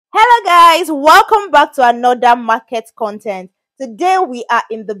Guys, welcome back to another market content. Today we are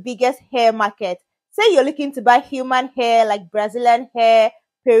in the biggest hair market. Say you're looking to buy human hair like Brazilian hair,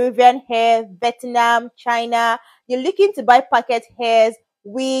 Peruvian hair, Vietnam, China. You're looking to buy packet hairs,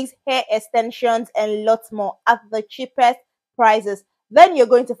 wigs, hair extensions, and lots more at the cheapest prices. Then you're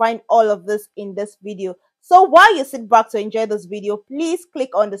going to find all of this in this video. So while you sit back to enjoy this video, please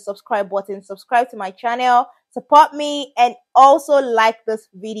click on the subscribe button, subscribe to my channel, support me, and also like this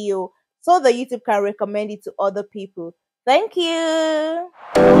video so the YouTube can recommend it to other people. Thank you.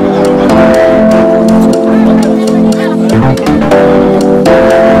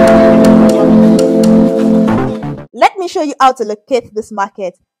 Let me show you how to locate this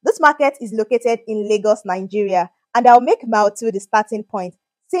market. This market is located in Lagos, Nigeria, and I'll make Mile 2 the starting point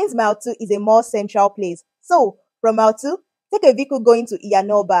since Mile 2 is a more central place. So, from Mile 2, take a vehicle going to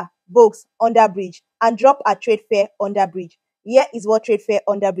Iyanoba, Wigs, Underbridge, and drop at Trade Fair Underbridge. Here is what Trade Fair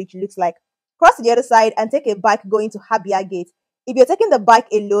Underbridge looks like. Cross to the other side and take a bike going to Habia Gate. If you're taking the bike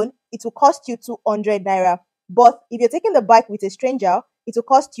alone, it will cost you 200 naira. But if you're taking the bike with a stranger, it will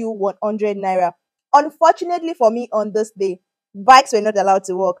cost you 100 naira. Unfortunately for me on this day, bikes were not allowed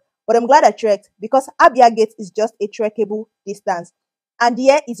to walk. But I'm glad I trekked because Habia Gate is just a trekkable distance. And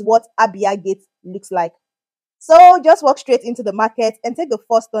here is what Habia Gate looks like. So just walk straight into the market and take the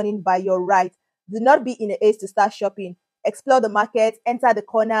first turning by your right. Do not be in a haste to start shopping. Explore the market, enter the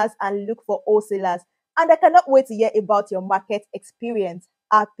corners, and look for wholesalers. And I cannot wait to hear about your market experience.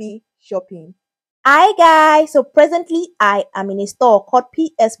 Happy shopping. Hi guys, so presently I am in a store called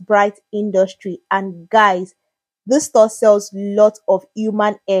PS Bright Industry, and guys, this store sells lots of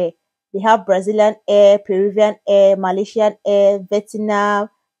human hair. They have Brazilian hair, Peruvian hair, Malaysian hair, Vietnam,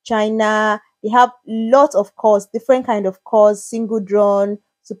 China. They have lots of curls, different kind of curls, single drawn,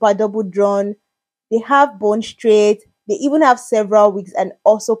 super double drawn. They have bone straight. They even have several wigs and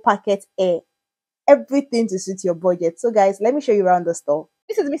also packet hair. Everything to suit your budget. So guys, let me show you around the store.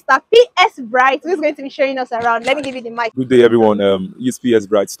 This is Mr. PS Bright, who's going to be showing us around. Let me give you the mic. Good day, everyone. It's PS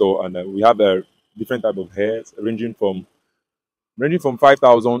Bright Store, and we have a different type of hairs ranging from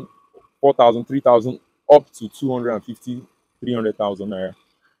 5,000, 4,000, 3,000 up to 250, 300,000 naira.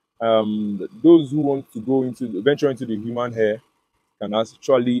 Those who want to venture into the human hair can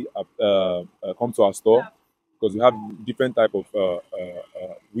actually come to our store because we have different type of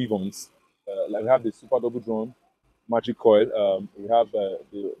weave-ons. Like we have the super double drawn magic coil. We have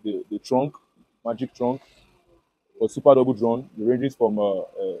the trunk, magic trunk for super double drawn. It ranges from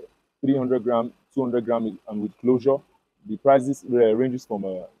 300 gram, 200 gram, and with closure. The prices ranges from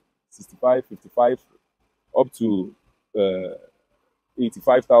 65, 55 up to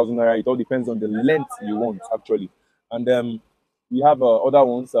 85,000 naira. It all depends on the length you want actually. And we have other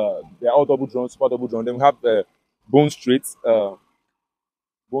ones. They are all double drawn, super double drawn. Then we have bone straight,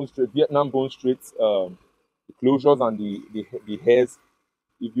 Vietnam bone straight. The closures and the hairs.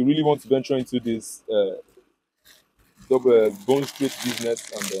 If you really want to venture into this double bone straight business,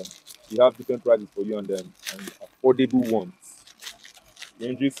 and we have different prices for you and affordable ones.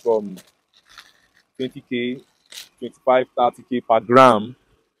 Ranges from 20k, 25, 30k per gram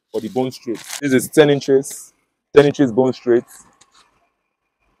for the bone straight. This is 10 inches bone straight.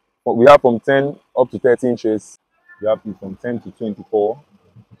 We have from 10 up to 30 inches. We have from 10 to 24.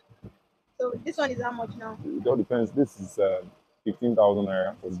 So this one is how much now? It all depends. This is 15,000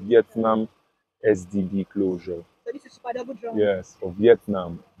 naira for Vietnam SDB closure. So this is super double drawn? Yes, for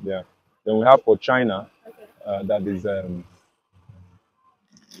Vietnam. Yeah. Then we have for China, okay. That is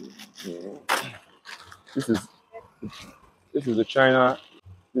this is the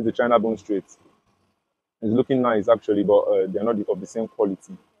China bone straight. It's looking nice actually, but they're not of the same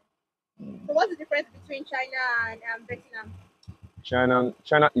quality. So what's the difference between China and Vietnam? China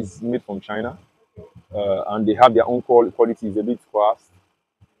is made from China, okay. And they have their own quality. Is a bit coarse,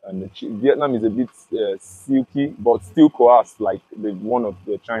 and Vietnam is a bit silky, but still coarse like the one of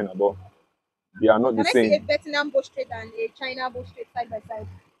the China, but they are not the same. Can I see a Vietnam bone straight and a China bone straight side by side?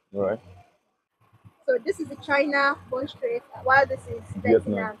 All right. So this is the China bone straight, while this is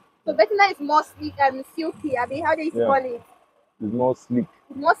Vietnam. So Vietnam is more sleek and silky. I mean, how do you call it? It's more sleek.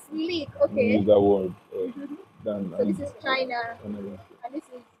 It's more sleek, okay. Use that word. So this is China, and this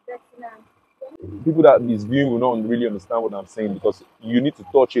is Vietnam. People that is viewing will not really understand what I'm saying because you need to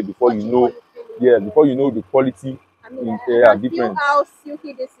touch it before you know. Yeah, before you know the quality. I mean, I different. feel how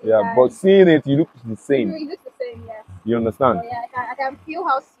silky this is. Yeah, but seeing it, you look the same. It looks the same, yes. You understand? So, yeah, I can feel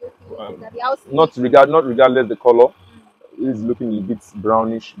how silky it is. Not regardless the color. It's looking a bit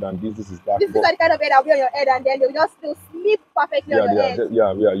brownish than this. This is dark. This is the kind of hair that will be on your head, and then they'll just sleep perfectly on your head.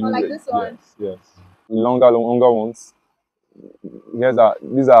 Yeah. Like this one. Yes. Longer ones. These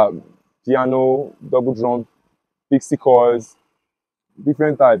are piano, double drawn, pixie coils,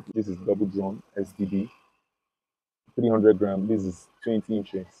 different type. This is double drawn SDB, 300 gram. This is 20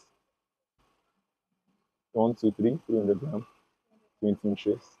 inches. 1, 2, 3, 300 gram, 20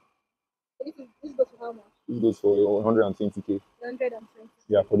 inches. This goes for how much? This goes for 120k. 120.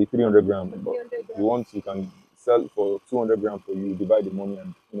 Yeah, for the 300 gram. For But 300 if you grams. want, you can sell for 200 gram for you. Divide the money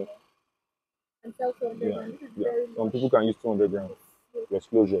and And sell 200 yeah, grams. This is yeah. very Some much. people can use 200 gram Yes. plus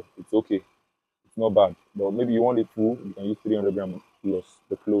closure. It's okay. It's not bad. But maybe you want it full, you can use 300 gram plus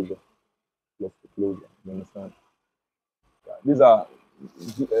the closure. Plus the closure. You understand? Yeah. These are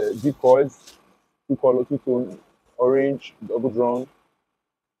deep coils, two color, two tone, orange, double drawn.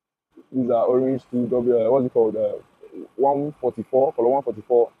 These are orange to double. What's it called? 144, color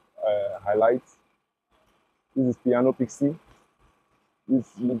 144 highlights. This is piano pixie. This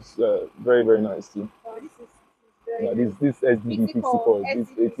looks very very nice too. Oh, this is very Yeah, nice. this SDB pixie coil. This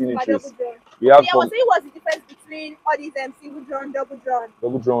SDB, 18 super inches. double drawn. We have Yeah, I was saying what's the difference between all these single drawn, double drawn?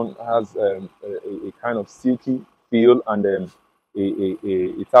 double drawn has a kind of silky feel and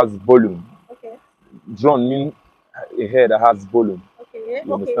it has volume. Okay. Drawn means a hair that has volume. Okay. You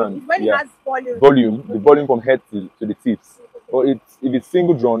Okay. understand? It's when Yeah. it has volume. Volume, the Okay. volume from head to the tips. Okay. But if it's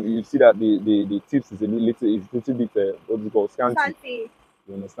single drawn, you see that the tips is a little bit what's it called, scanty. Fancy.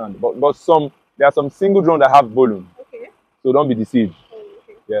 You understand? But there are some single drawn that have volume, Okay. so don't be deceived. Oh,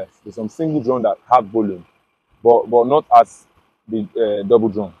 okay. Yes, there's some single drawn that have volume, but not as the double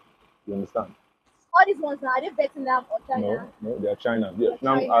drawn. You understand? All these ones now, are they Vietnam or China? No, they are China. They're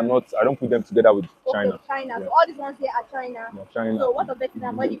Vietnam China. are not. I don't put them together with China. Okay, China. Yeah. So all these ones here are China. They are China. So what of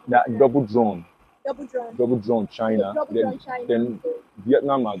Vietnam? What do you They are put double drawn. Double drawn. Double drawn China. Okay, double then, drawn China. then So,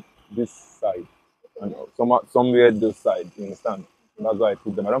 Vietnam are this side, okay. and somewhere this side. You understand? That's why I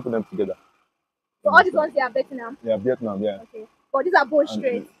put them. I don't put them together. So all these ones here are Vietnam. Yeah, Vietnam. Yeah. Okay. But these are bone And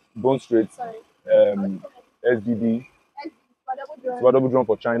straight. bone straight. Sorry. SDB. For double drawn. Super double drawn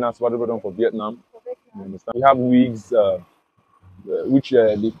for China. Super double drawn for Vietnam. For You Vietnam. understand? We have wigs, which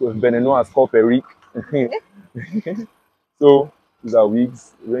the Beneno has called perique. So these are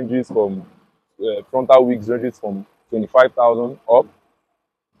wigs ranges from frontal wigs ranges from 25,000 up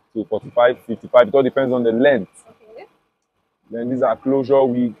to 45, 55. It all depends on the length. Okay. Then these are closure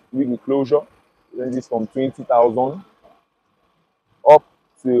wig with closure ranges from 20,000 up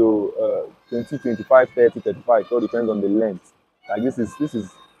to 20, 25, 30, 35. It all depends on the length. Like this is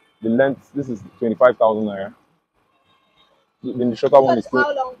the length. This is 25,000 naira. Then the shorter one is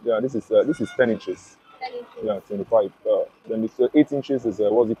How long? yeah. This is 10 inches. 10 inches. Yeah, 25. Then the 8 inches is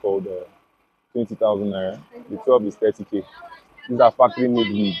what's it called? 20,000 naira. The 12 is 30k. These are factory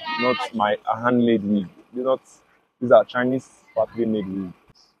made wig, not my handmade wig. These are Chinese factory made wig.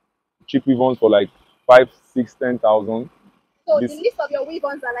 Cheap ones for like 5, 6, 10,000. So This- the list of your wig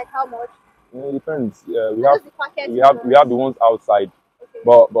ones are like how much? It depends. We How have does the packet we have the ones outside, Okay.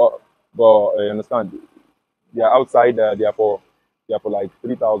 but you understand? They are outside. They are for like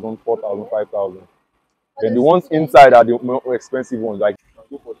 3,000, 4,000, 5,000. Then the ones inside are the more expensive ones. Like you can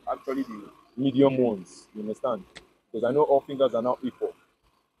go for actually the medium ones. You understand? Because I know all fingers are not equal.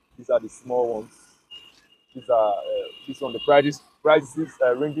 These are the small ones. These are this one. The prices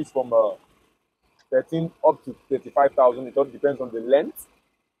ranges from 13 up to 35,000. It all depends on the length.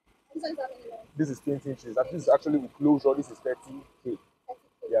 This one's how many long? This is 20 inches. This is actually with closure. This is 30k.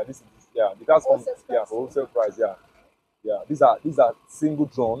 Yeah, this is because from Wholesale yeah price. wholesale price. Yeah. These are single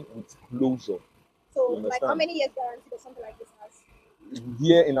drawn with closure. So You like understand? how many years guarantee does something like this has?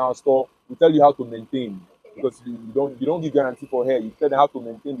 Here in our store, we tell you how to maintain Okay. because you don't give guarantee for hair. You tell them how to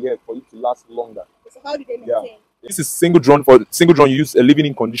maintain the hair for it to last longer. So how do they Yeah. maintain? This is single drawn. For single drawn, you use a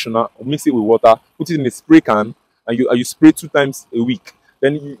leave-in conditioner, mix it with water, put it in a spray can, and you spray 2 times a week.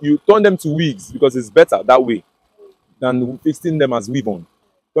 Then you turn them to wigs because it's better that way than fixing them as weave on.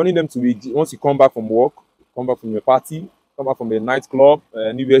 Turning them to wigs once you come back from work, come back from your party, come back from the nightclub,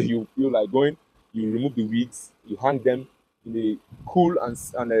 anywhere you feel like going, you remove the wigs, you hang them in a cool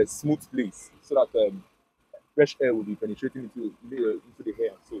and a smooth place so that fresh air will be penetrating into the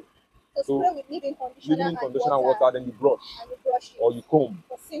hair. So spray with leave-in conditioner, Leave-in conditioner and water, then you brush and you brush it or you comb.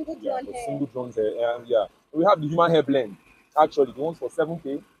 for single Yeah, drawn for hair. single drawn hair. Yeah. We have the human hair blend. Actually, the ones for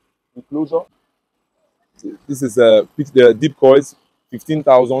 7k with closure. This is the deep coils,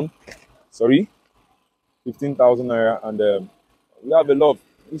 15,000. Sorry, 15,000 naira, and we have a lot.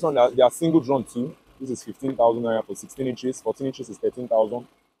 This one they are single drawn too. This is 15,000 naira for 16 inches. 14 inches is 13,000.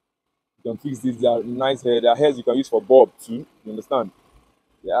 You can fix these. They are nice hair. They are hairs you can use for bob too. You understand?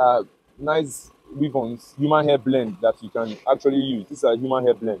 They are nice weave-ons, human hair blend that you can actually use. These are human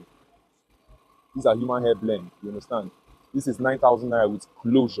hair blend. These are human hair blend. You understand? This is 9,000 naira with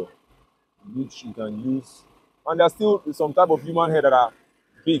closure. which you can use. And there's still some type of human hair that are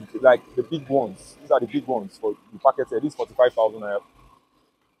big, like the big ones. These are the big ones for the packet hair. This is 45,000 naira.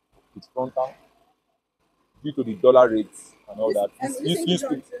 It's frontal due to the dollar rates and all that. This used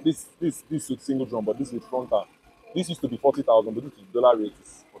to this with single drum, but this with frontal. This used to be 40,000, but due to the dollar rate,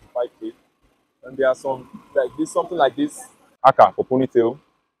 it's 45K. And there are some like this, something like this. Aka for ponytail.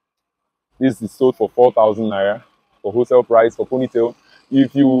 This is sold for 4,000 naira for wholesale price for ponytail.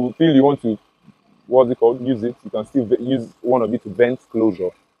 If you feel you want to, what's it called, use it, you can still use one of it to bend closure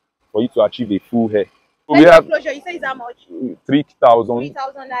for you to achieve a full hair. So we have Closure, you say is how much? 3,000,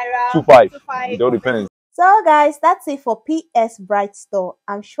 3,000 naira, 2,500. 2,500. It all depends. So guys, that's it for PS Bright Store.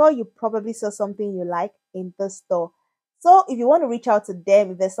 I'm sure you probably saw something you like in the store. So if you want to reach out to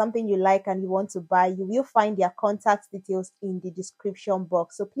them, if there's something you like and you want to buy, you will find their contact details in the description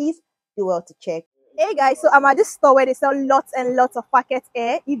box. So please do well to check. Hey guys, so I'm at this store where they sell lots and lots of packet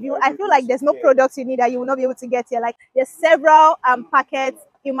air. I feel like there's no products you need that you will not be able to get here. Like there's several packets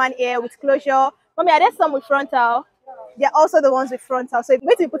human air with closure. Mommy, are there some with frontal? They're also the ones with frontal. So I'm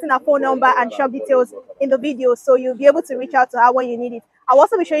going to be putting her phone number and shop details in the video, so you'll be able to reach out to her when you need it. I'll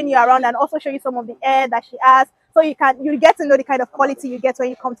also be showing you around and also show you some of the air that she has, so you get to know the kind of quality you get when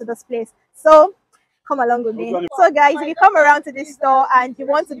you come to this place. So come along with me. So guys, if you come around to this store and you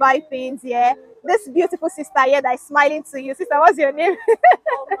want to buy things, yeah, this beautiful sister here that is smiling to you. Sister, what's your name?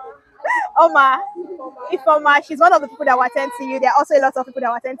 Oma. Ifoma, she's one of the people that will attend to you. There are also a lot of people that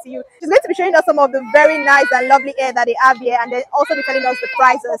will attend to you. She's going to be showing us some of the very nice and lovely hair that they have here, and then also be telling us the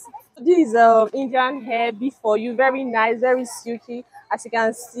prices. This is Indian hair beef for you. Very nice, very silky. As you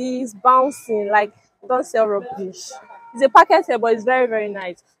can see, it's bouncing like don't sell rubbish. It's a packet hair, but it's very, very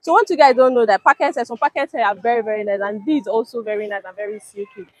nice. So once you guys don't know that packet hair, some packet hair are very, very nice, and this is also very nice and very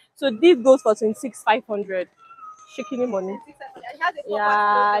silky. So this goes for 26,500. Shaking money.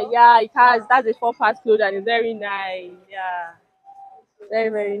 Yeah, it has. That's a 4-part clothes and it's very nice. Yeah, very,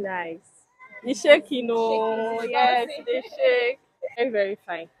 very nice. It's shaking, oh yes, they shake. Very, very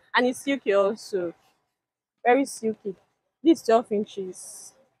fine. And it's silky also. Very silky. This 12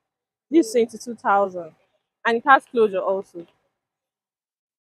 inches. This 22,000. And it has closure also.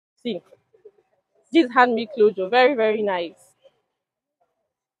 See. This handmade closure. Very, very nice.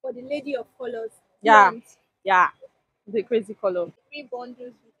 For the lady of colors. Yeah. Yeah. The crazy color. 3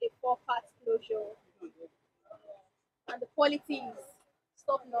 bundles with a 4-part closure. And the quality is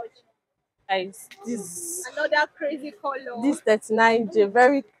top notch. Guys, this Another crazy color. this 39J,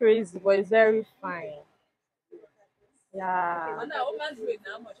 very crazy, but it's very fine. Yeah.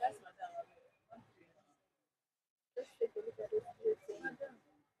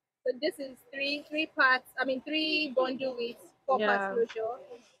 So this is three parts. I mean 3 bundle with 4 Yeah. parts closure.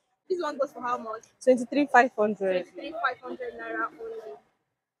 This one goes for how much? 23,500. 3,500 naira only.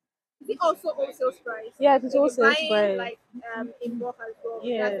 Is it also wholesale price? Yeah, it is So you're wholesale buying price. like in bulk as well.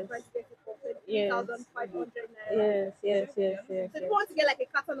 Yes. That's the price you get it for Yes. 3,500 naira. Yes, yes, yes, yes, So if yes. you want to get like a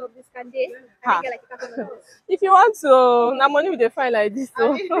carton of this, can they? Can Ha. they get like a carton of this? If you want to, now money will they find like this. I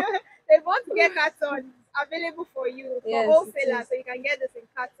So mean, they want to get carton available for you for Yes, it wholesalers, is. so you can get this in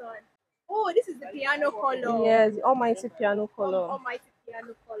carton. Oh, this is the piano color. yes, the almighty piano color. Almighty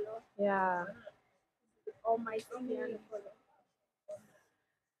piano color. Yeah. Almighty piano color.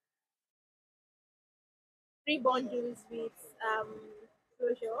 3 bundles with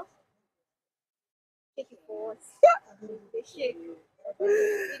closure. Shake it for us. They shake.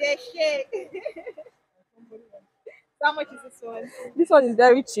 They shake. So how much is this one? This one is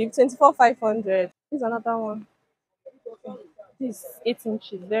very cheap, 24,500. This is another one. This 8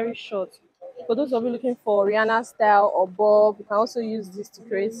 inches, very short. For those of you looking for Rihanna style or bob, you can also use this to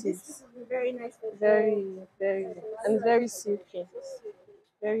create it. This is very nice for Very, very, and it's very silky.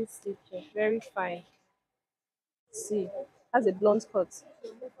 Very silky, very fine. See, has a blunt cut. So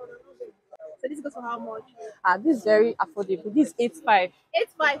this goes for how much? This is very affordable. This is 8.5.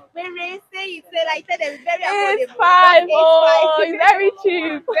 8,500. When they say it, say like I said, it's very affordable. 8.5. Oh, 8,500. it's very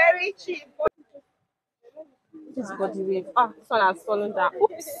cheap. Very cheap. This body wave. This one has fallen down.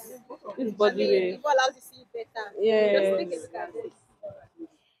 Oops. This body wave. People allows you to see it better. Yes. Just take a look at this.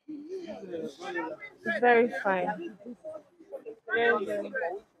 It's very fine. Very, very.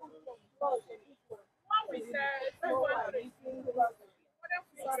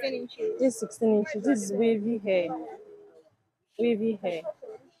 16 inches. This is 16 inches. This is wavy hair. Wavy hair.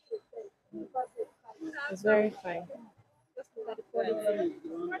 It's very fine. Just look at the quality.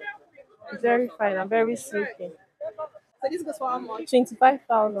 It's very fine and very silky. So this goes for how much?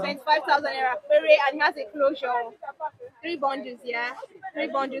 25,000. 25,000 naira. Very, and it has a closure. 3 bundles, yeah. 3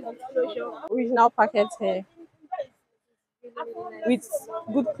 bundles with closure. Original packet hair with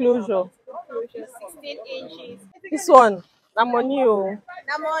good closure. 16 inches. This one, na money oh.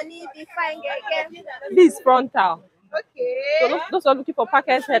 Na money be fine again. This frontal. So Okay. those are looking for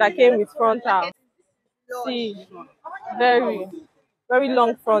packet hair that came with frontal. Lord. See, very, very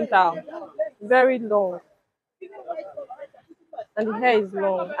long frontal, very long, and the hair is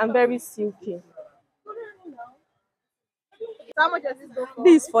long and very silky. So how much does this go for?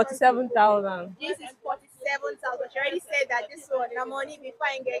 This is 47,000. This is 47,000. She already said that this one, the money be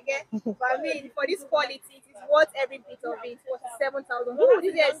fine, again. But I mean, for this quality, it is worth every bit of it. 47,000. Ooh,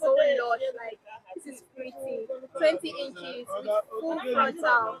 this hair is so lush. Like, this is pretty. 20 inches with full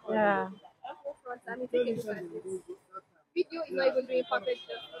frontal. Yeah. Full frontal. I mean, take a look at this. Video is not even doing perfect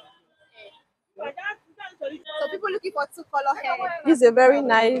justice. So people looking for two color hair. This is a very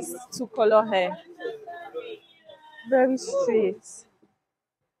nice two-color hair. Very straight.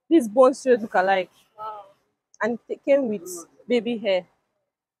 This bone straight look alike. And it came with baby hair.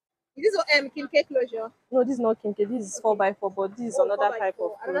 Is this Kim K closure? No, this is not kinky. This is 4x4, but this is another type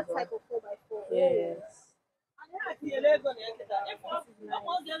of Another closure. type of 4x4. Yes.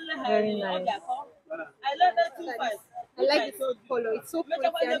 Very nice. I like this color. It's so pretty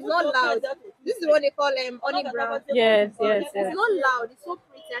and it's not loud. This is what they call honey brown. Yes, yes, yes. It's not loud. It's so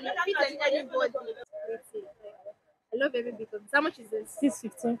pretty and it fits anybody. It's pretty. I love every bit of this. How much is this? This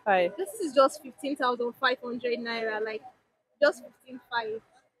is 15.5. This is just 15,500 naira. Like just 15,500.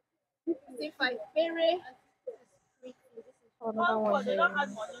 15,500. Very pretty. Another one here.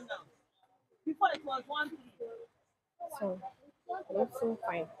 So, also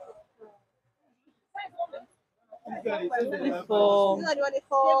fine. For This is what they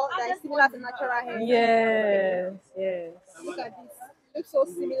call that is similar to natural hair. yes, yes. Look at this. It looks so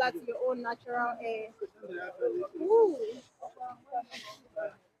similar to your own natural hair. Ooh.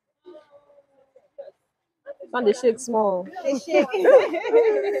 And they shake small. They shake.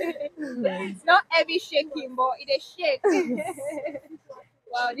 It's not heavy shaking, but it is shake.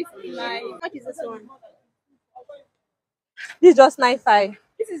 Wow, this is nice. How much is this one? This is just 9.5.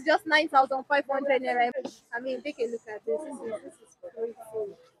 This is just 9,500 naira. I mean, take a look at this. This is pretty.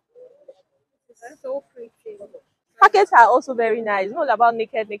 This is so pretty. Packets are also very nice. It's not about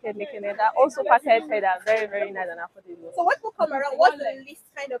naked. They're also packets that are very, very nice and affordable. So when people come around, what's the least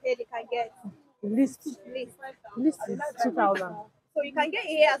kind of hair they can get? List is 2,000. So you can get a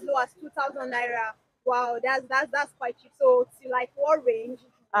hair as low as 2,000 naira. Wow, that's quite cheap. So to like what range?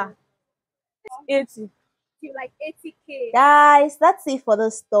 80. To like 80K. Guys, that's it for the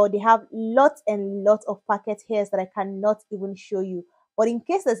store. They have lots and lots of packet hairs that I cannot even show you. But in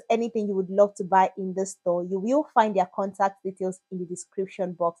case there's anything you would love to buy in the store, you will find their contact details in the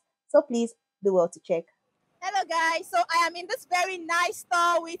description box. So please do well to check. Hello guys, so I am in this very nice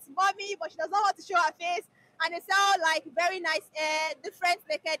store with mommy, but she does not want to show her face, and they sell like very nice hair, different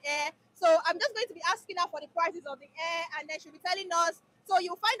naked hair. So I'm just going to be asking her for the prices of the hair, and then she'll be telling us. So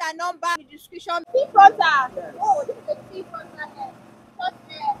you'll find her number in the description. Pea frontal. Yes. Oh, this is a pea frontal hair. Short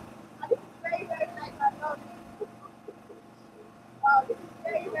hair. And this is very, very nice and lovely. Wow, this is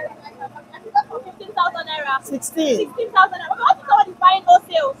very, very nice and lovely. And it's for 15,000 naira. 16. 16,000 naira. How much someone is buying those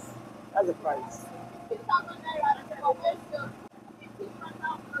sales? That's the price. 15,000 naira. That's for wholesale. 15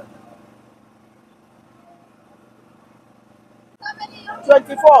 frontal. How many?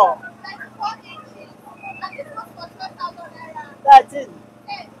 24. 24 inches. And this was for 12,000 naira. 13.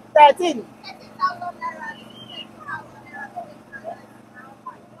 10. 13. 13,000 naira. 13,000 naira.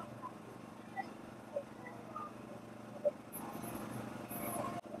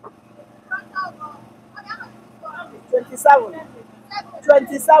 27.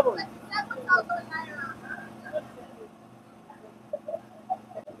 27. 7,000 naira.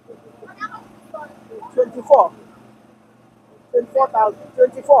 24. 24,000.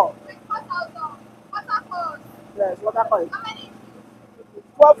 24. 24,000. Waterfalls. Yes, water coin. How many?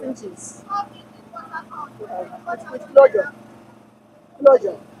 12 inches. 12 inches waterfalls. With closure.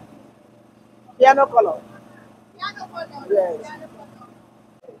 Closure. Piano color. Piano color. Yes. Piano color.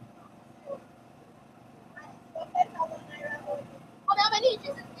 For 10,000 naira only. How many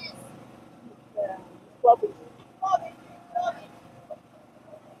inches is this? 12 inches. 12 inches. 12 inches.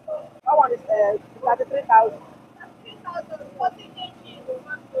 That one is 33,000. 3,000. 14 inches.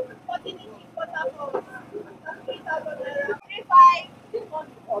 14 inches waterfalls. 3,000 naira. 3,500.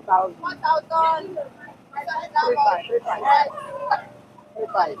 4,000. 1,000. 3,500.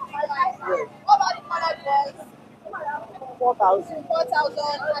 3,500. Yes. What about the colored ones? 4,000. 4,000.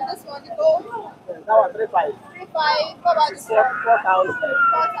 And this one, the gold? Yes, that one 3,500. 3,500. What about this one? 4,000.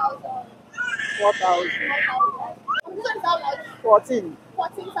 4,000. 4,000. 4,000. This one is how much? 14.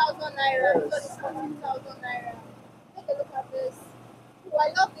 14,000 naira. Yes. This one is 14,000 naira. Take a look at this. Oh, I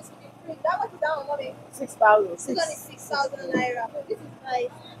love this with the big. That much is that one, mommy? 6,000. This one is 6,000 naira. Oh, this is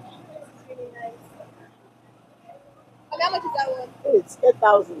nice. This is really nice. And how much is that one?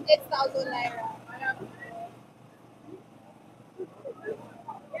 8,000. 8,000 naira.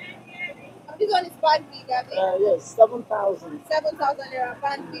 And this one is band big, I think. Yes, 7,000. 7,000 naira,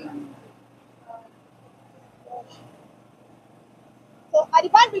 band big. So at the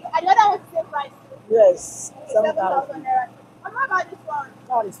band big, at the other one's the same price. Yes, 7,000 7,000. naira. And what about this one?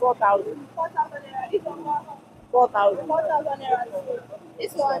 That is 4,000. 4,000 naira. This one, 4,000. 4,000 naira.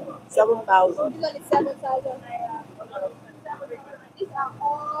 This one, 7,000. this one is 7,000 naira. These are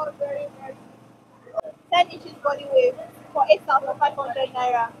all very, very 10 inches body wave for 8,500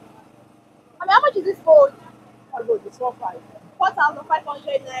 naira. I mean, how much is this gold? How good? It's 4,500.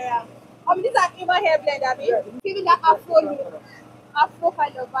 4,500 naira. I mean, these are human hair blend, I mean, giving that afro look, afro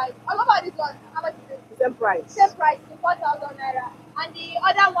kind of vibe. And what about this one? How much is it? Same price. Same price, 4,000 naira. And the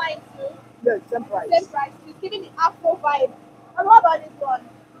other wine too, Yes, same price. same price. It's giving the afro vibe. And what about this one?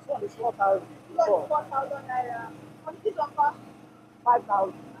 This one is 4,000. This one is 4,000 naira. And this one costs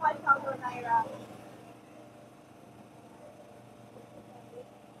 5,000. 5,000 naira.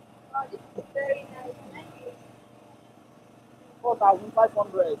 Oh, this is very nice.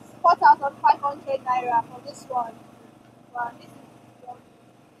 4,500. 4,500 naira for this one. Wow, this is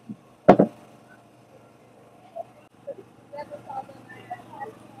 7,000 naira.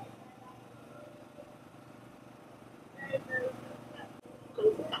 Very, very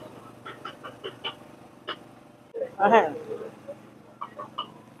Uh-huh.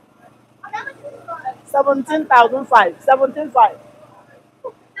 And how much is this one? 17,500. 17,500.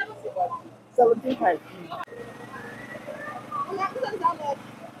 17,500. And this one is how much?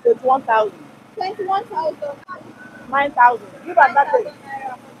 21,000. 21,000. 9,000. Give her that 9,000 thing.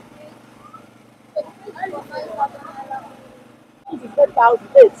 naira. So this is 9,000 naira. This is 8,000.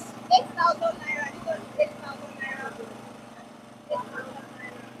 8. 8,000 naira. This one is 8,000 naira. 8,000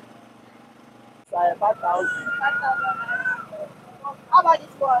 naira. So 5,000. 5,000 naira. How about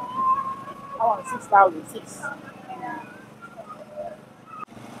this one? I want 6,000. 6. How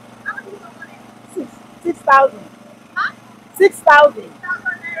much is this one? 6. 6,000. Huh? 6,000.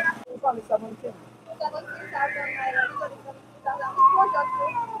 6,000 naira. This one is 17. 17,000 naira. This one is 17,000. It's closure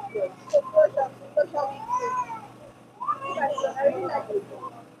too. Yes. So closure week too. I really like it.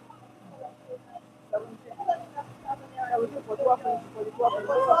 17. This one is 17,000 naira. Yeah, we do for 12 inches. For the 12 For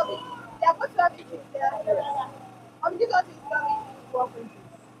inches. 12 inches. They are both 12 inches there. This one is 12 inches. 12 inches.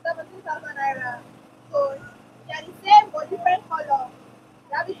 17,000 naira. So they are the same but different color.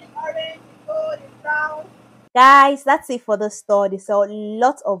 They have it in orange, in gold, in brown. Guys, that's it for the store. They sell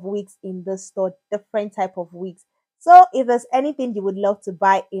lots of wigs in the store, different type of wigs. So if there's anything you would love to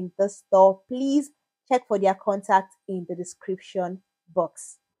buy in the store, please check for their contact in the description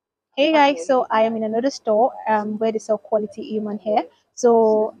box. Hey guys, so I am in another store where they sell quality human hair.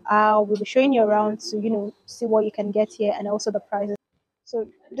 So I will be showing you around to see what you can get here and also the prices. So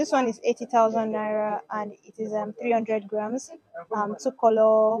this one is 80,000 naira and it is 300 grams. Two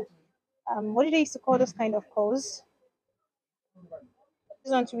color. What do they used to call those kind of curls?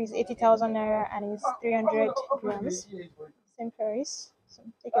 This one too is 80,000 naira and it's 300 grams. Same price. So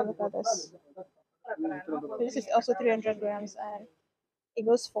take a look at this. So this is also 300 grams and it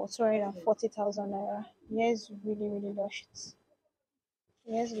goes for 240,000 naira. Yes, really, really lush.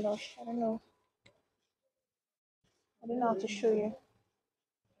 Yes, lush. I don't know. I don't know how to show you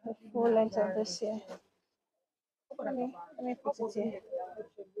the full length of this here. Let me put it here.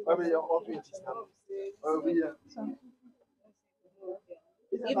 So,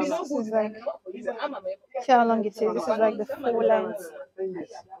 this is like, see how long it is. This is like the full length. This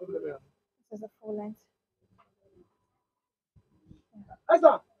is the full length.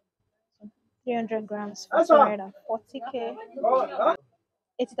 300 grams for 240k.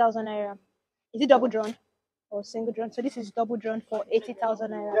 80,000 naira. Is it double drawn or single drawn? So this is double drawn for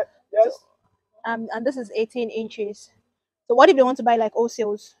 80,000 naira. Yes. And this is 18 inches. So what if they want to buy like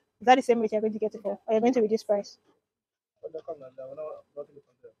wholesales? Is that the same rate you're going to get it for? Or you're going to reduce price?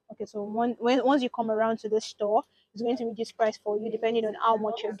 Okay, so once you come around to the store, it's going to reduce price for you depending on how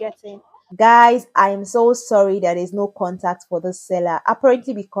much you're getting. Guys, I am so sorry that there's no contact for the seller.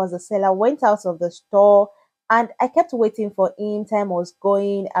 Apparently because the seller went out of the store and I kept waiting for him. Time was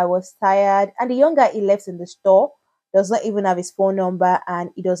going. I was tired. And the young guy he left in the store does not even have his phone number and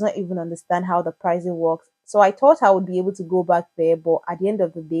he does not even understand how the pricing works. So I thought I would be able to go back there, but at the end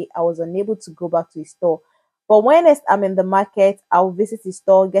of the day, I was unable to go back to his store. But when next I'm in the market, I'll visit his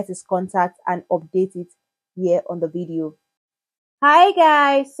store, get his contact, and update it here on the video. Hi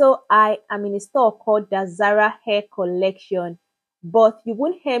guys, so I am in a store called the Zara Hair Collection. But you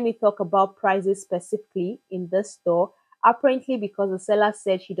won't hear me talk about prices specifically in this store, apparently because the seller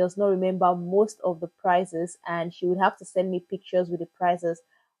said she does not remember most of the prices and she would have to send me pictures with the prices.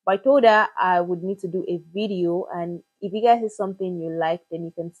 But I told her I would need to do a video, and if you guys see something you like, then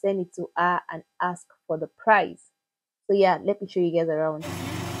you can send it to her and ask for the price. So yeah, let me show you guys around.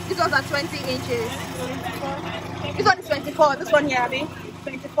 These ones are 20 inches. This one is 24. This one here, Abby,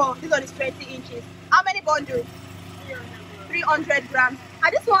 24. This one is 20 inches. How many bundles? 300 grams.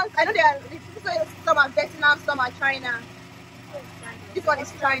 And this one, I know they are, some are Vietnam, some are China. This one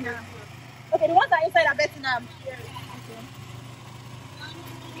is China. Okay, the ones that are inside are Vietnam.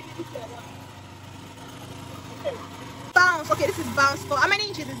 Bounce. Okay, this is bounce for how many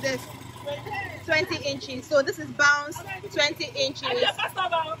inches is this? 20 inches. So this is bounce 20 inches.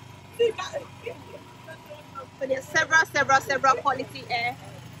 So there's several quality hair.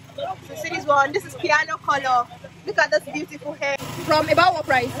 So see this one. This is piano color. Look at this beautiful hair. From about what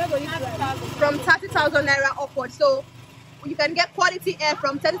price? From 30,000 naira upward. So you can get quality hair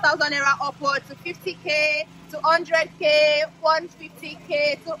from 10,000 naira upward to 50k to 100k,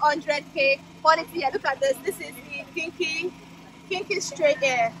 150k, 200k. Quality hair. Look at this. This is the kinky straight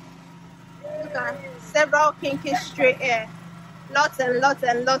hair. Look at several kinky straight hair. Lots and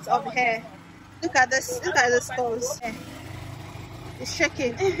lots of hair. Look at this. Look at the skulls. It's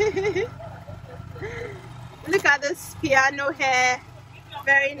shaking. Look at this piano hair.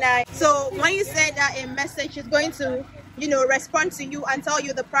 Very nice. So when you send her a message, she's going to, respond to you and tell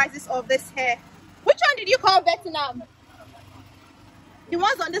you the prices of this hair. Which one did you call Vietnam? The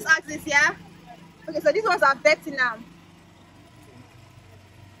ones on this axis, yeah? Okay, so these ones are Vietnam.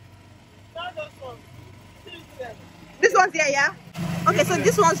 This one's here, yeah? Okay, so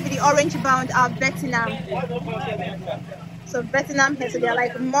these ones with the orange bound are Vietnam. So Vietnam hair, so they're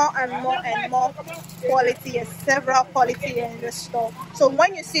like more and more quality, several quality in the store. So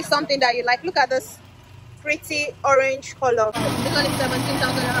when you see something that you like, look at this pretty orange color. This one is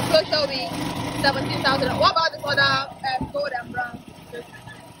 17,000. Closure wig, 17,000. What about this other gold and brown?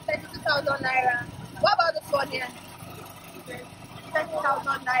 32,000 naira. What about this one here?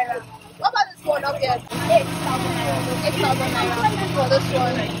 30,000 naira. What about this one up here? 8,000 naira. 8,000 naira for this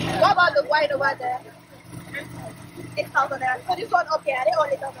one. What about the white over there? 8,000 naira. So this one up here, are they all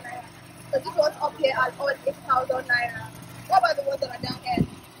 8,000 naira? So this one's up here are all 8,000 naira. What about the ones that are down here?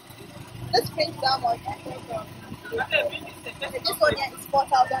 This print down one. This one here is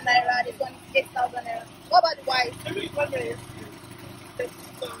 4,000 naira. This one is 8,000 naira. What about the white? 2,000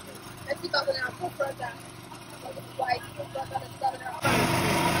 naira. Full frontal. White. Full frontal. 2,000 naira.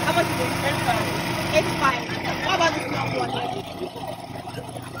 How much is it? 8,500. What about this long one here?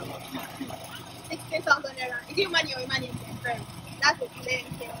 16,000 naira. Is it money or money? That's a plain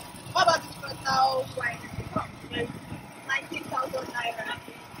thing. What about this frontal white? 19,000 naira.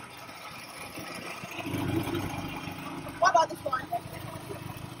 What about this one?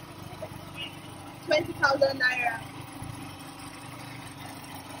 20,000 naira.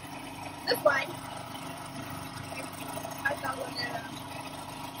 This one? 5,000 naira.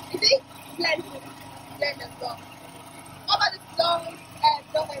 Is it blend? Blend as well. What about this long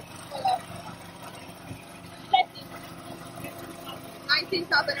color?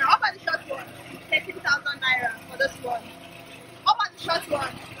 19,000 naira. What about the short one? 13,000 naira for this one. What about the short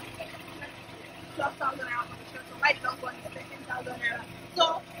one? 12,000 naira for the short one. White long one is 13,000 naira. So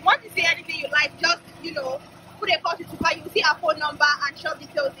once you see anything you like, just put a call to buy. You see our phone number and shop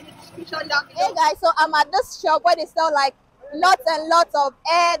details in the description down below. Hey guys, so I'm at this shop where they sell like lots and lots of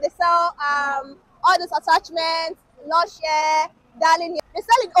hair. They sell all those attachments, lush hair, darling hair. They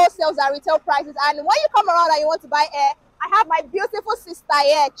sell in wholesales and retail prices. And when you come around and you want to buy hair, I have my beautiful sister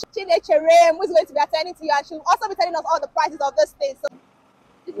here, Chinecherem, who's going to be attending to you, and she'll also be telling us all the prices of this thing. So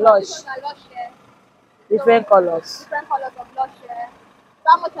Lush. This one are lush hair. Different colors. Different colors of lush hair. So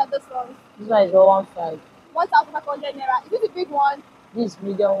how much are this one? This one is 1,500. 1,500 naira. Is this a big one? This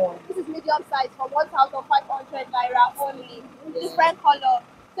medium one. This is medium size for 1,500 naira only. Different color.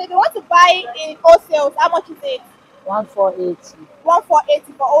 So if you want to buy in wholesales, how much is it? 1,480.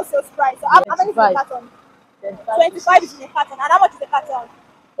 1,480 for wholesale price. So how many is the 25. carton? 25 25 is in a carton. And how much is the carton?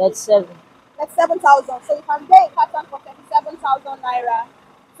 37. That's 7,000. So you can get a carton for 37,000 naira.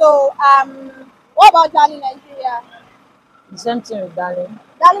 So what about Darling Nigeria? The same thing with darling.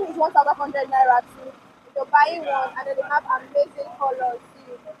 Darling is 1,100 naira too. If you're buying one, and then they have amazing colors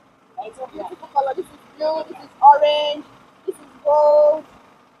too. It's a beautiful color. This is blue. This is orange. This is gold.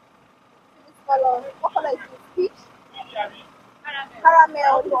 This color. What color is this? Peach.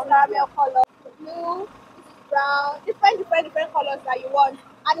 Caramel. This is caramel color. Blue. This is brown. Different colors that you want.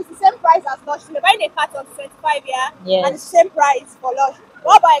 And it's the same price as Lush. So we're buying a carton 25, yeah? Yes. And it's the same price for Lush.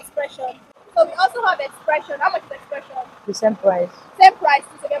 What about Expression? So we also have Expression. How much is Expression? The same price. Same price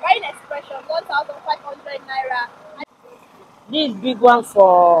too. So we're buying Expression 1,500 naira. And, This big one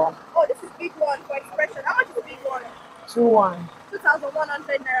for oh, this is big one for Expression. How much is the big one? 2-1.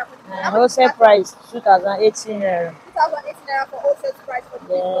 2,100 naira for the big one. How much is Wholesale that? price 2018 naira. 2,080 naira for wholesale price for the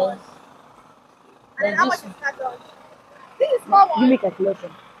big Yes. one. And then Then how this much is carton? This is small give one. me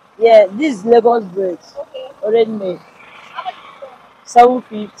calculation. Yeah, this is Lagos braids. Okay. Already made. How much is this one?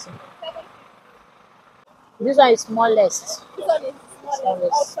 750. 750. This one is smallest. This one is smallest.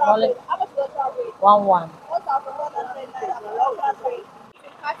 Smallest. Ultra Smallest. braid. How much is ultra braid? 1-1. 1,100 naira for ultra braid.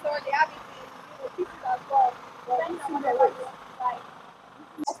 In carton, they have it in pieces as well. Depending on whatever you want to buy.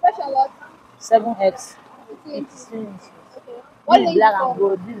 Especially what? 7X. 50 inches. 16 inches. Okay. What This is length black is and for?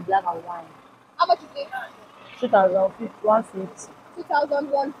 gold. This is black and wine. How much is it? 2,150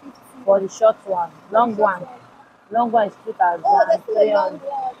 2,150. for the short one. Long one. Long one is Oh, there's still a long 2,300.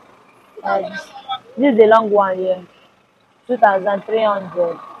 one. Uh, 2,100. this is the long one here. 2,300.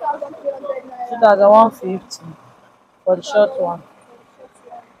 2,300 naira. 2,150 for the short one.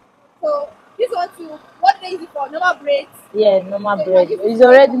 So this one too, what day is it for? Normal braids. Yeah, normal So you bread. can use It's it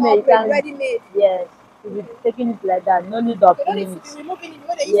already normal made. You braid, can, ready made. yes, you'll be taking it like that. No need of You don't need peeling to it. be removing it.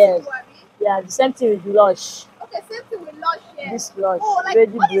 What they used Yes. to do, Abi. Yeah, the same thing with Lush. Okay, same thing with Lush here. This Lush, Oh, like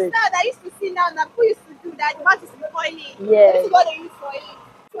ready what is bread. that I used to see now that people used to do that? The mat used to be coiling. So Yes. this is what they use for it.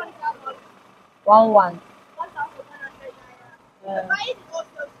 1,100 1-1. naira. Yeah. Buying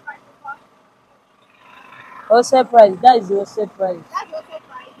also price. Wholesale price. That is the wholesale price. That's also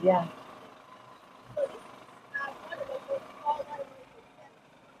price. Yeah. So this is what they say, all that is.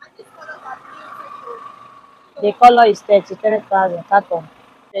 And these colors are beautiful. The color is 33,000 carton.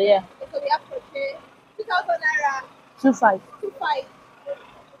 Yeah. So we have crochet 2,000 naira, 2.5 2,500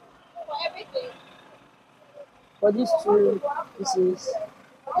 for everything. for these two. This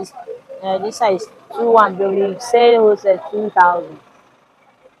this size 2-1. But we say wholesale 2,000.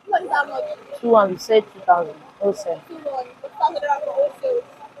 What is that much? 2-1 we say 2,000 wholesale. 2,100, 2,000 naira for wholesale.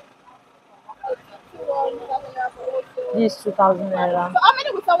 2,100, 2,000 naira for wholesale. This 2,000 naira. So how many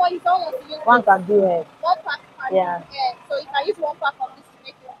will someone wants to use? One can do it. One pack can Yeah. do hair. So you can use one pack of this to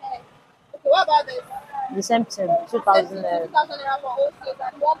make your hair. Okay, what about this? The same thing. 2,000 naira. 2,000 naira for wholesale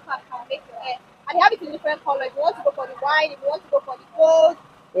and one pack can make your hair. And they have it in different colors. If you want to go for the wine, if you want to go for the gold,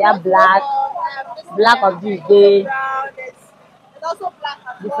 They have black. this Black color, of this also day. brown, there's also black as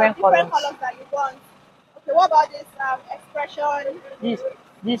well. Different Different colors. colors that you want. Okay, what about this expression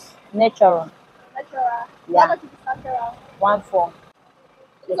This natural. natural? Yeah. How much is this natural? 1-4.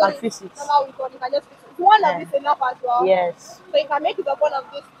 You This one can is fix it. normal with one. You can just fix it. Is one of Yeah. this enough as well? Yes. So you can make it of one of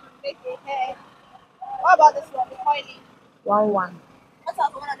these to make a hair. What about this one? The coiling. 1-1. That's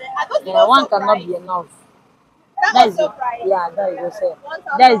also one of them. And those Yeah, one also cannot price. be enough. That That is also it. price. Yeah, that is also.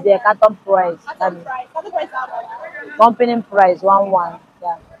 1,000 That is the carton price. Carton price. Carton price how much? Company price 1-1.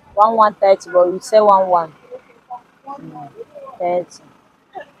 Yeah. 1-1 30, but we say 1-1 1,100. 30.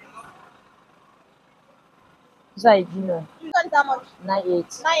 This one is junior. This one is how much?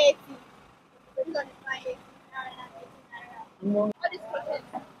 9.8. 980. So this one is 980. You know, What is crochet?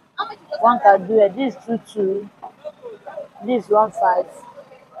 How much is this one can do it. This 2-2. This 1-5.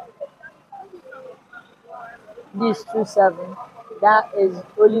 This 2-7. That is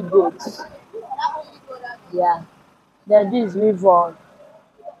only goat. That only go that. Yeah. Then this ribbon. All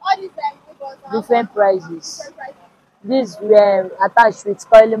these people are Different prices. different prices. This attached with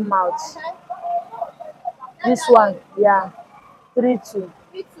coiling mouth. This one, yeah, 3-2.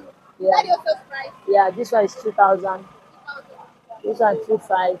 3,200. Yeah. Is that the also price? Yeah, this one is 2,000. 2,000. This one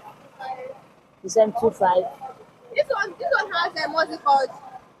 2.5. The same 2.5. This one has what's it called?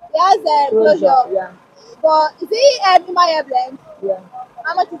 It has Closure. closure. Yeah, But is it in my hair blend? yeah,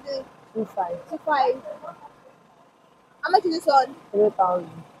 How much is it? 2.5. 2,500. How much is this one? 3,000.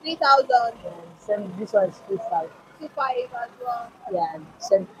 3,000. Yeah, same. This one is 2.5. 2,500 as well. Yeah,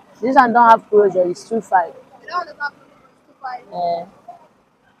 same. This one don't have closure. It's 2.5. You don't have 2,500. Uh,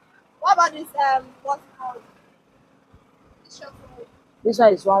 What about this what's it called? This short one. this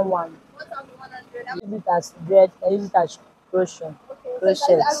one is 1-1. 1,100. Use it as bread. I use it as crochet. Okay, so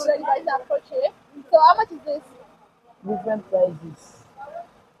Crochet. I already buy that crochet. So how much is this? Different prices.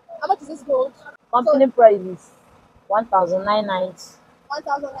 How much is this gold? Company prices 1,990.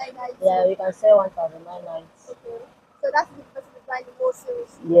 1,990. Yeah, we can say 1,990. Okay. So that's the person who's buying the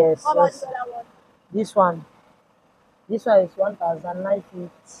wholesales. Yes. What about Yes. the other one? This one. This one is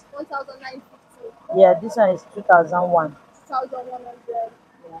 1,950. 1,950. Yeah, this one is 2,001. 2,100.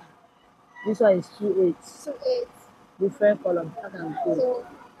 Yeah. This one is 2.8. 2,800. different color, black and gold. So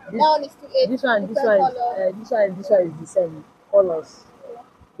This that one is 280. this one Different color. this one is the same colors,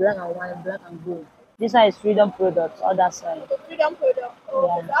 black and white, black and gold. This one is freedom product. Other side, Okay, freedom product.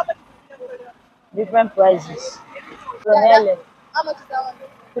 Oh, okay. yeah, So how much is the freedom product? different prices. So Yeah, nearly how much is that one?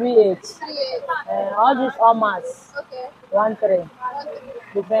 3.8. 38. All these all mats, Okay. 1.3,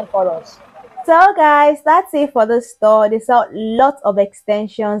 different colors. So guys, that's it for the store. They sell lots of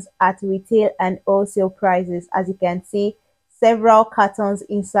extensions at retail and wholesale prices. As you can see, several cartons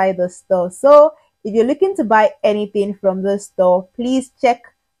inside the store. So if you're looking to buy anything from the store, please check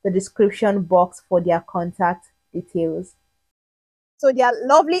the description box for their contact details. So they are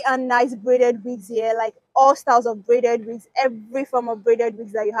lovely and nice braided wigs here, like all styles of braided wigs, every form of braided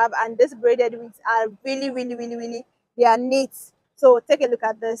wigs that you have. And these braided wigs are really, they are neat. So take a look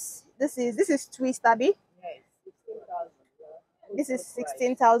at this. This is twist, Abby. This is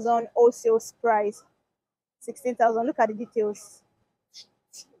 16,000 wholesale price. 16,000. Look at the details.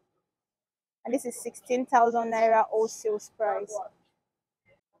 And this is 16,000 naira wholesale price.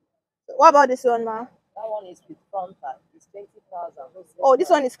 What about this one, ma? That one is with frontal. It's 20,000. Oh, this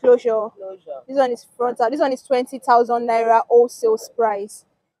one is closure. Closure. This one is frontal. This one is 20,000 naira wholesale price.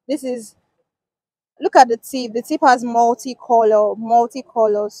 This is, look at the tip. The tip has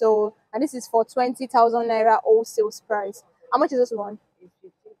multicolor. So, and this is for 20,000 naira wholesale price. How much is this one? It's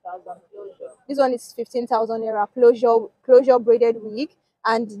 15,000 closure. This one is 15,000 naira closure braided wig,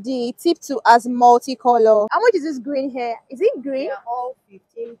 and the tip too has multicolor. How much is this green hair? Is it They green? are all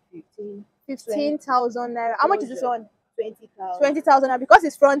 15, 15, 15,000 naira. How much is this one? 20,000. 20,000 naira because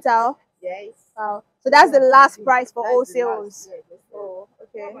it's frontal. Yes. Wow. So that's the last price for That's the wholesales. last, yeah, that's the Oh,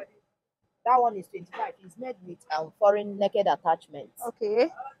 okay. That one is 25. It's made with foreign naked attachments. Okay.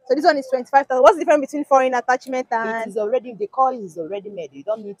 So this one is 25,000. What's the difference between foreign attachment It and? is already, the coil is already made. You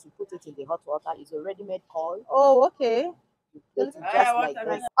don't need to put it in the hot water. It's already made coil. Oh, okay. You put it just like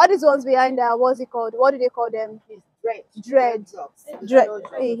this. All these ones behind there, what's it called? What do they call them? It's dread. Dread. drops. Dread. Closure.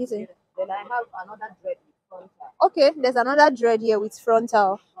 Hey, he's in. Then I have another dread with frontal. Okay, there's another dread here with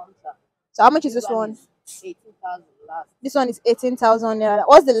frontal. So how much is this one? 18,000 last. This one is 18,000 naira.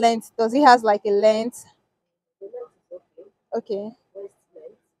 What's the length? Does it has like a length? The length is okay. Okay, Waist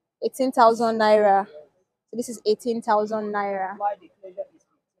length. 18,000 naira. So this is 18,000 naira. Why the closure is 15.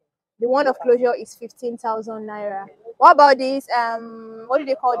 The one of closure is 15,000 naira. What about this? What do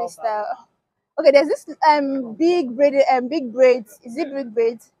they call this style? Okay, there's this big braided big braids. Is it big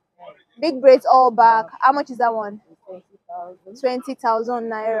braids? Big braids all back. How much is that one? 20,000. 20,000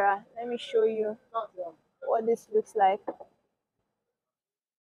 naira. Let me show you what this looks like.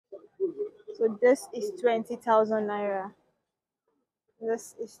 So this is 20,000 naira.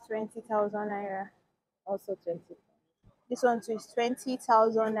 This is 20,000 naira. Also 20. This one too is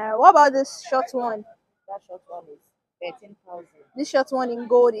 20,000 naira. What about this short one? That short one is 13,000. This short one in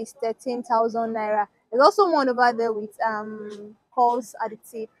gold is 13,000 naira. There's also one over there with calls at the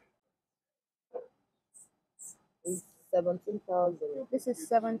tip. It's 17,000. This is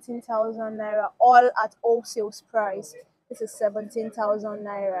 17,000 naira, all at wholesale price. This is 17,000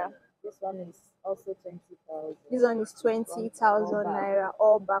 naira. This one is also 20,000. This one is 20,000 naira,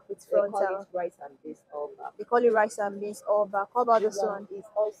 all back with They call frontal. it rice and beans all back. They call it rice and beans, all back. How about this one? is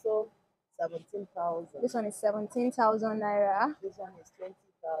also 17,000. This one is 17,000 naira. This one is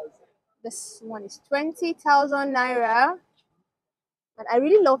 20,000. This one is 20,000 naira. And I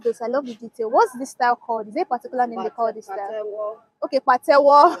really love this. I love the detail. What's this style called? Is there a particular name they call this style? Patewo. Okay,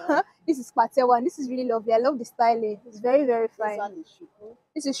 patewo. This is patewo, and this is really lovely. I love the styling. It's very, very This fine. one is shuku.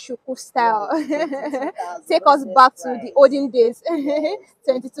 This is shuku style. 22,000. Take us Wholesale back to price. the olden days.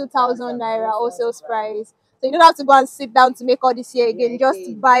 22,000 naira wholesale price. So you don't have to go and sit down to make all this here again. Yeah,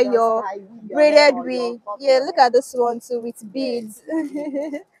 Just buy just your tie with your braided hair or your wig. pop Yeah, your look hair. at this one too with beads.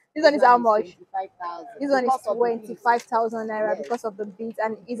 This one is how much? 25,000. This one is Because of the beads. 25,000 naira Yes. because of the beads,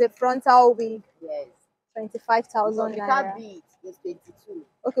 and it's a frontal wig. Yes. 25,000 Without naira. beads, it's 22.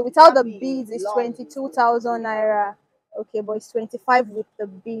 Okay, without the Without beads, beads, it's long. 22,000 naira. Okay, but it's 25 with the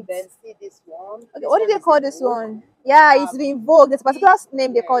beads. Then see this one. Okay, what do they call this one? Yeah, it's been Vogue. There's a particular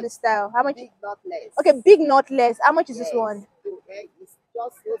name they call this style. How much? Big knotless. Okay, big knotless. How much is this Yes. one? Okay, it's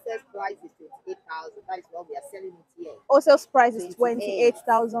just wholesale price is 28,000. That is what we are selling it here. Wholesale price is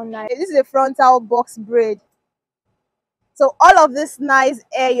 28,000 naira. This is a frontal box braid. So all of this nice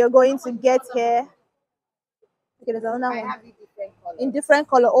hair you're going to get here. Okay, there's another I one have it different color. in different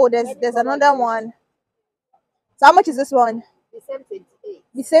color. Oh, there's another one. So how much is this one? The same 28.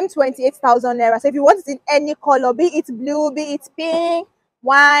 The same 28,000 naira. So if you want it in any color, be it blue, be it pink,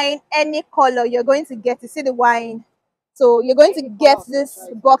 wine, any color, you're going to get to see the wine. So you're going to get this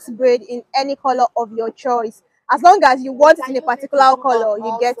box braid in any color of your choice. As long as you want it in a particular color,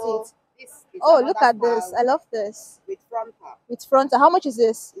 you get it. Also, this is Oh, look another at this. style I love this. with frontal. With frontal. How much is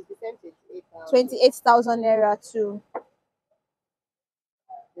this? It's the same 28,000. 28,000 naira too.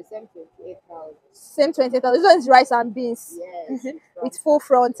 The same 28,000. Same 28,000. This one is rice and beans. Yes. With full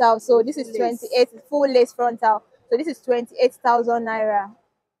frontal. So this is Full lace. 28, full lace frontal. So this is 28,000 naira.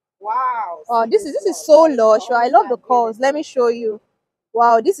 Wow. Oh, see this is so lush. Oh, I love the curls. Let me show you.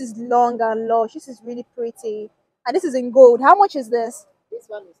 Wow, this is long and lush. This is really pretty. And this is in gold. How much is this? This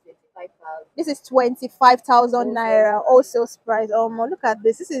one is 25,000. This is 25,000 naira. Also price. Oh, look at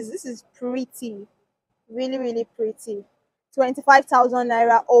this. This is pretty. Really, really pretty. 25,000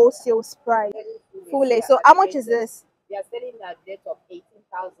 naira wholesale price. Full lace. So how much is this? They are selling at rate of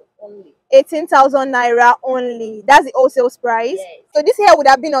 18,000 only. 18,000 naira only. That's the wholesale price. Yes. So this hair would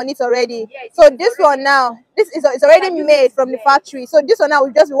have been on it already. Yes, So it's this already- one now, this is it's already Can use made it, from the yes. factory. So this one now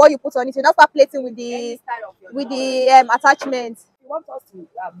will just be what you put on it. You not start plating with Any the style of your attachment. If you want us to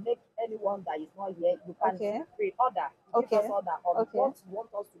make anyone that is not here, you can Okay. pre-order. You give Okay. us order. Or Okay. what you want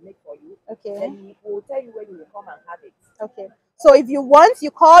us to make for you, Okay. then we will tell you when you will come and have it. Okay. So if you want, you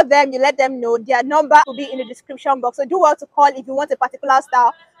call them, you let them know. Their number will be in the description box. So do well to call if you want a particular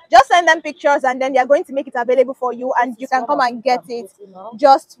style. Just send them pictures and then they are going to make it available for you and you can come and get it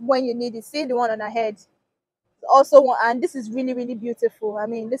just when you need it. See the one on her head. Also, and this is really, really beautiful. I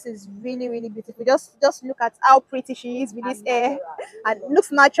mean, this is really, really beautiful. Just look at how pretty she is with this hair. And it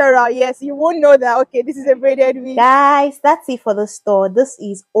looks natural. Yes, you won't know that, okay, this is a braided wig. Guys, that's it for the store. This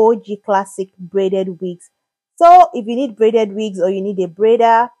is OG Classic Braided Wigs. So if you need braided wigs or you need a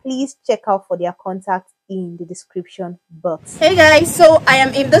braider, please check out for their contact in the description box. Hey guys, so I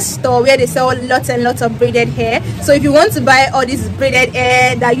am in the store where they sell lots and lots of braided hair. So if you want to buy all this braided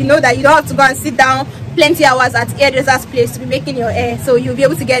hair that you know that you don't have to go and sit down plenty hours at hairdresser's place to be making your hair, so you'll be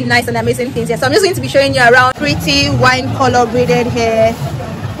able to get nice and amazing things here. So I'm just going to be showing you around pretty wine color braided hair.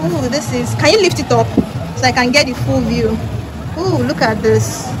 Oh, this is, can you lift it up so I can get the full view? Oh, look at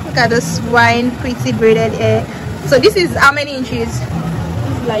this. Look at this wine pretty braided hair. So this is how many inches?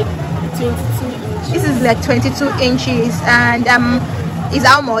 It's like 22 inches. This is like 22 inches and is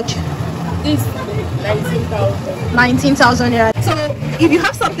how much? This 19,000. 19,000 naira. So if you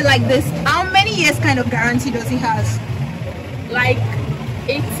have something like this, how many years kind of guarantee does it has? Like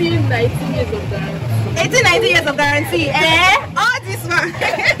 18, 19 years of guarantee. 18, 19 years of guarantee. All this one.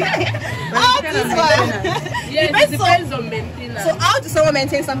 All this one. Yes, it depends on maintenance. So how does someone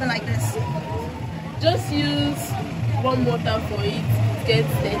maintain something like this? Just use warm water for it, get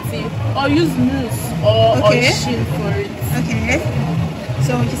dirty, or use mousse or Okay. sheen for it. Okay.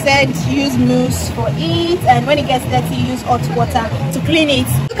 So she said use mousse for it, and when it gets dirty, use hot water to clean it.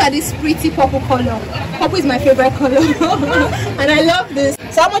 Look at this pretty purple color. Purple is my favorite color, and I love this.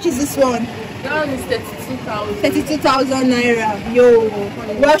 So how much is this one? That one is 32,000. 32,000 naira. Yo.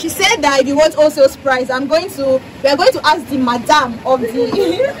 Well, she said that if you want wholesale price, we are going to ask the madam of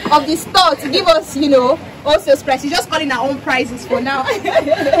the of the store to give us, you know, wholesale price. She's just calling our own prices for now.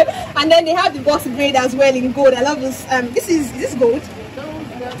 And then they have the box braid as well in gold. I love this. This is gold.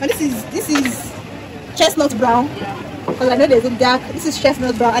 And this is chestnut brown. Because I know there's a dark. This is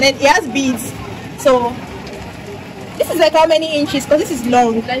chestnut brown, and then it has beads. So this is like how many inches? Because this is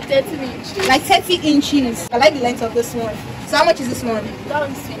long. Like 30 inches. Like 30 inches. I like the length of this one. So how much is this one? That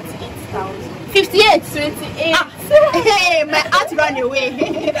one's 28,000. 58. 28. Hey, my aunt ran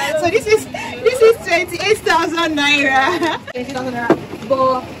away. So this is 28,000 naira. 20,000 naira.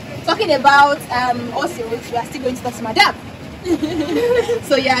 But talking about also, we are still going to talk to madam.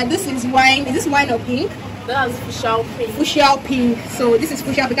 So yeah, this is wine. Is this wine or pink? That's fuchsia pink. Fuchsia pink. So this is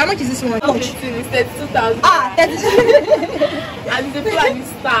fuchsia pink. How much is this one? How much? It's 32,000. Ah, that's And the Fulani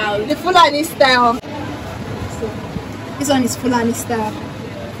style. the Fulani style. So this one is Fulani style.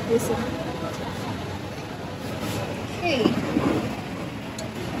 This one. Okay.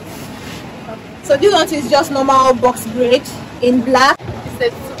 So this one is just normal box braid in black.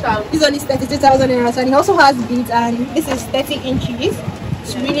 It's 32,000. This one is 32,000 naira, and it also has beads, and this is 30 inches.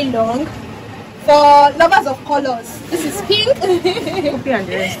 It's really long. For lovers of colors, this is pink. Copy and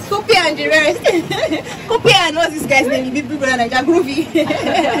the rest. Kopi and the rest. Kopi and what's this guy's name? Big brother like Groovy.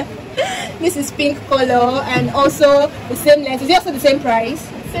 This is pink color and also the same length. Is it also the same price?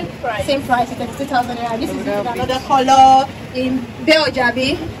 Same price. Same price, it's 32,000 naira. This is another color in beige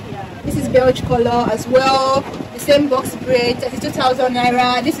Jabi. This is beige color as well. The same box braid, 32,000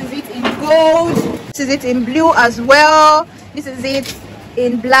 naira. This is it in gold. This is it in blue as well. This is it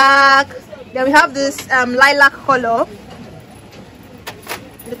in black. Then we have this lilac color.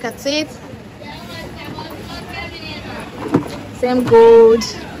 Look at it. Same gold,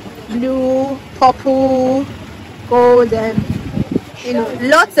 blue, purple, gold, and you know,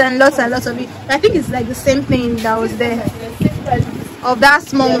 lots and lots and lots of it. I think it's like the same thing that was there of that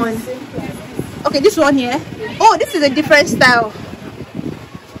small one. Okay, this one here. Oh, this is a different style.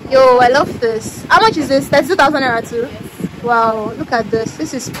 Yo, I love this. How much is this? 32,000 naira too. Wow, look at this.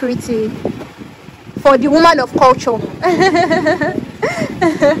 This is pretty for the woman of culture.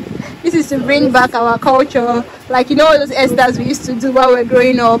 This is to bring back our culture, like, you know, all those hairstyles we used to do while we were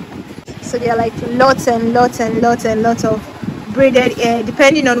growing up. So there are like lots and lots and lots and lots of braided hair,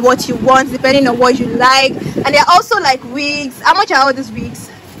 depending on what you want, depending on what you like. And there are also like wigs. How much are all these wigs?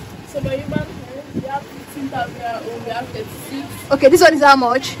 So my human hair, we have 15,000 naira, we have 36. Okay, this one is how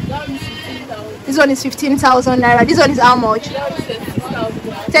much? That is 15,000. This one is 15,000 naira. This one is how much? That is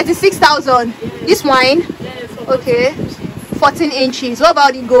 36,000. 36,000. This wine? Yes, Okay, 14 inches. What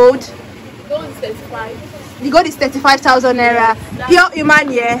about the gold? gold is 35. The gold is 35,000 naira. Pure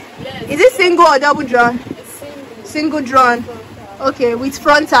human hair. Yes. Is it single or double drawn? It's single. Single drawn. Okay, with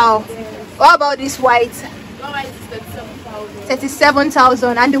frontal. What about this white? That one is 37,000.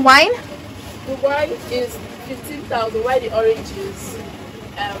 37,000. And the wine? The white is 15,000. While the orange is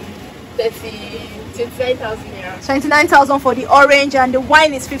 29,000 naira. 29,000 for the orange, and the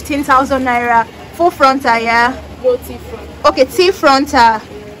wine is 15,000 naira. Full frontal, yeah? No T front. Okay, T frontal.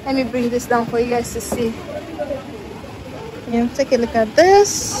 Let me bring this down for you guys to see. Yeah, take a look at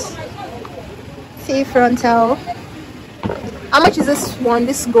this. T frontal. How much is this one?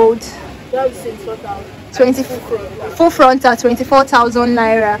 This gold? That is 24,000. 20 full frontal, 24,000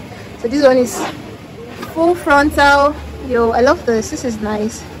 naira. So this one is full frontal. Yo, I love this. This is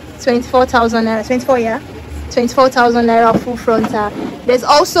nice. 24,000 naira. 24, yeah. 24,000 naira full frontal. There's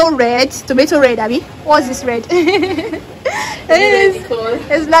also red, tomato red, Abby. What's this red?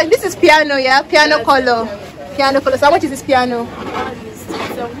 It's like, this is piano, yeah, piano color. Piano color. So how much is this piano?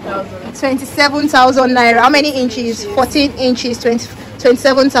 27,000 naira. How many inches? 14 inches.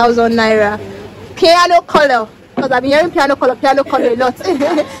 27,000 naira. Piano color. Because I've been hearing piano color a lot.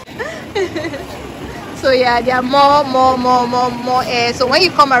 So yeah, there are more air. So when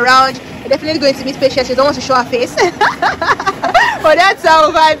you come around, you're definitely going to meet patients. She don't want to show her face. But that's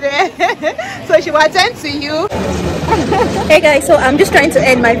our vibe. So she will attend to you. Hey guys, so I'm just trying to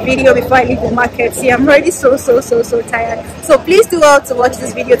end my video before I leave the market. See, I'm already so tired. So please do well to watch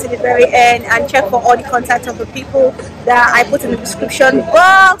this video to the very end and check for all the contact of the people that I put in the description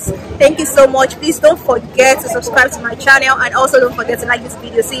box. Thank you so much. Please don't forget to subscribe to my channel, and also don't forget to like this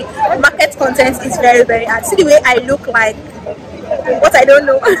video. See, market content is very hard. See the way I look like what I don't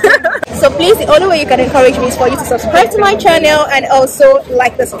know. So please, the only way you can encourage me is for you to subscribe to my channel and also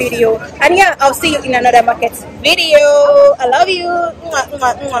like this video. And yeah, I'll see you in another market video. I love you. I'm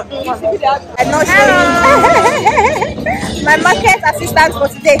not showing my market assistant for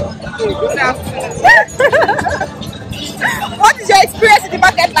today. What is your experience in the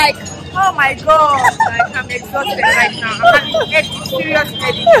market like? Oh my god, like, I'm exhausted right now. I'm having serious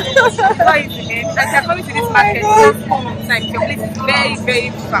headache. It's not easy, man. As you're coming to this market, just come on time. Your place is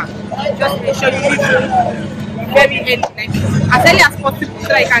very far. Just make sure you leave very early, like as early as possible, so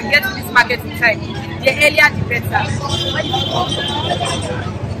that you can get to this market in time. The earlier the better.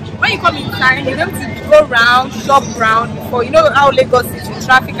 When you come in time, you're able to go around, shop around. Before you know how Lagos is with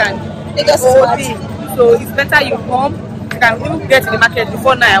traffic and Lagos is big. So it's better you come. You can even get to the market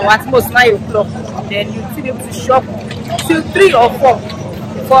before 9 or at most 9 o'clock. Then you'll still be able to shop till 3 or 4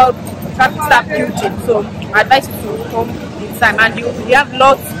 before traffic start building. So I advise you to come in time, and you have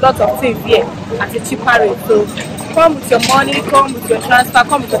lots of things here at a cheaper rate. So come with your money, come with your transfer,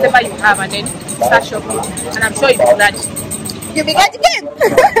 come with whatever you have, and then start shopping. And I'm sure you'll be glad. You'll be glad again.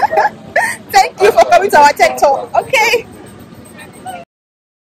 Thank you for coming to our TED Talk. Okay.